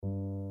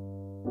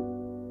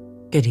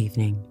Good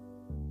evening,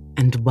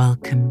 and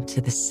welcome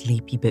to the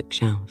Sleepy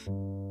Bookshelf.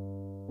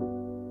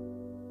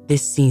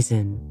 This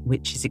season,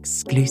 which is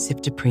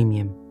exclusive to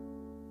Premium,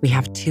 we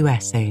have 2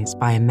 essays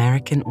by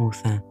American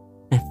author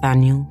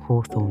Nathaniel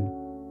Hawthorne.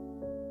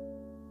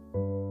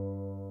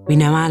 We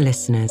know our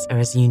listeners are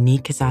as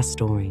unique as our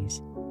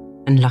stories,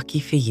 and lucky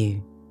for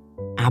you,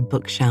 our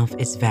bookshelf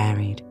is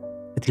varied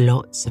with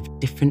lots of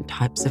different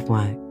types of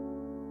work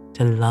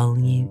to lull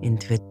you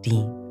into a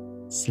deep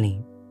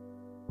sleep.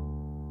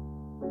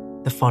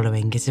 The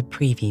following is a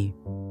preview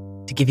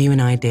to give you an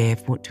idea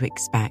of what to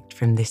expect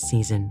from this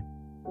season.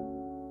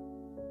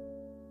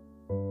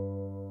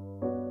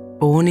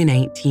 Born in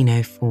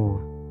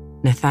 1804,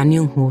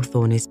 Nathaniel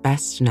Hawthorne is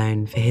best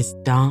known for his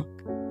dark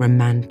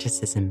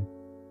romanticism,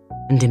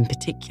 and in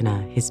particular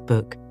his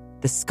book,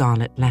 The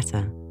Scarlet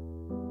Letter.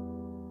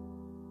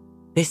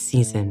 This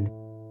season,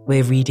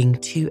 we're reading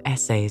 2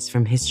 essays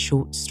from his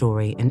short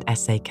story and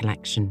essay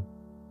collection,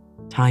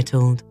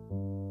 titled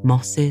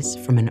Mosses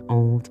from an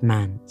Old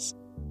Manse,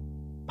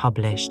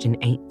 published in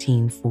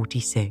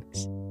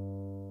 1846.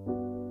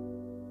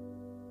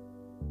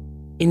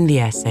 In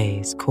the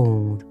essays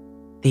called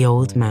The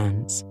Old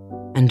Manse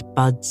and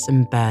Buds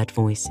and Bird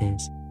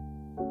Voices,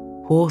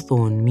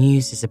 Hawthorne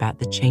muses about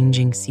the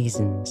changing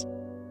seasons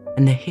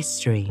and the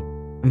history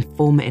and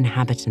former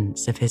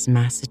inhabitants of his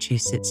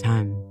Massachusetts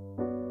home.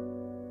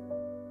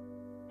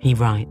 He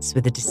writes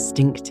with a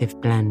distinctive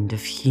blend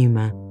of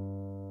humour,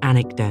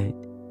 anecdote,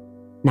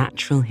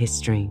 natural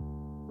history,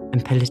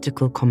 and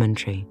political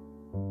commentary.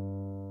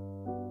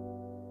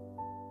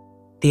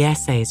 The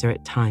essays are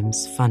at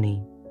times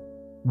funny,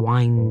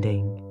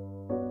 winding,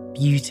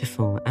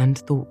 beautiful, and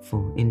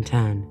thoughtful in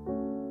turn.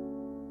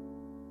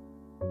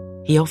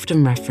 He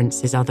often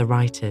references other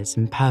writers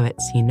and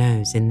poets he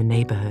knows in the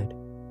neighbourhood,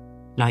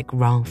 like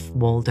Ralph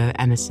Waldo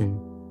Emerson,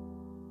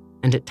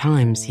 and at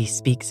times he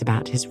speaks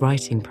about his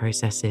writing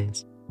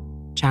processes,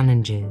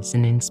 challenges,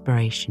 and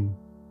inspiration.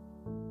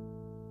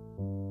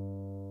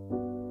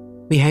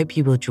 We hope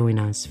you will join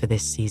us for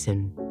this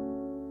season.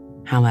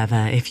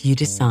 However, if you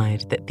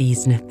decide that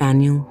these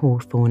Nathaniel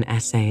Hawthorne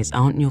essays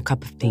aren't your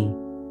cup of tea,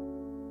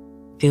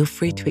 feel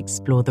free to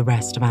explore the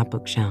rest of our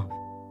bookshelf.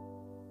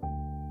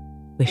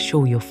 We're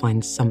sure you'll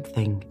find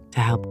something to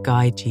help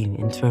guide you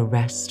into a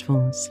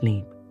restful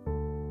sleep.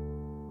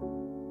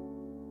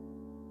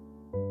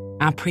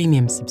 Our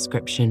premium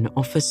subscription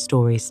offers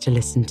stories to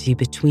listen to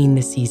between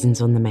the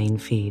seasons on the main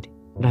feed,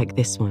 like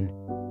this one.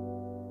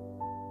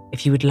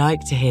 If you would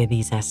like to hear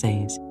these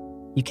essays,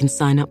 you can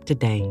sign up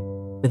today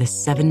with a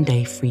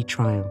 7-day free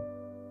trial.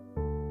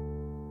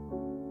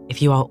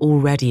 If you are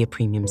already a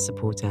premium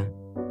supporter,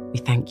 we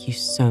thank you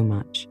so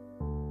much.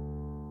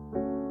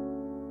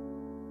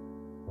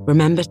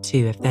 Remember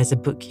too, if there's a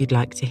book you'd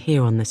like to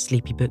hear on the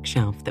Sleepy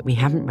Bookshelf that we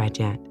haven't read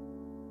yet,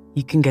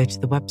 you can go to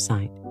the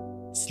website,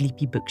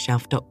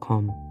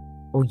 sleepybookshelf.com,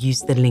 or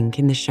use the link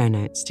in the show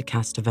notes to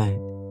cast a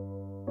vote.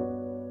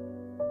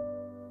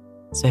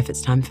 So if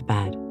it's time for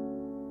bed,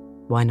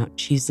 why not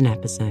choose an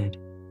episode,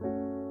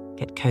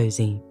 get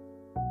cozy,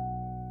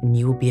 and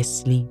you will be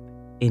asleep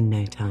in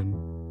no time.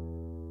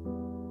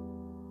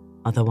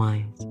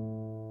 Otherwise,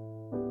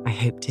 I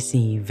hope to see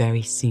you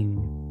very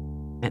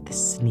soon at the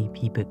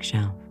Sleepy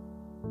Bookshelf.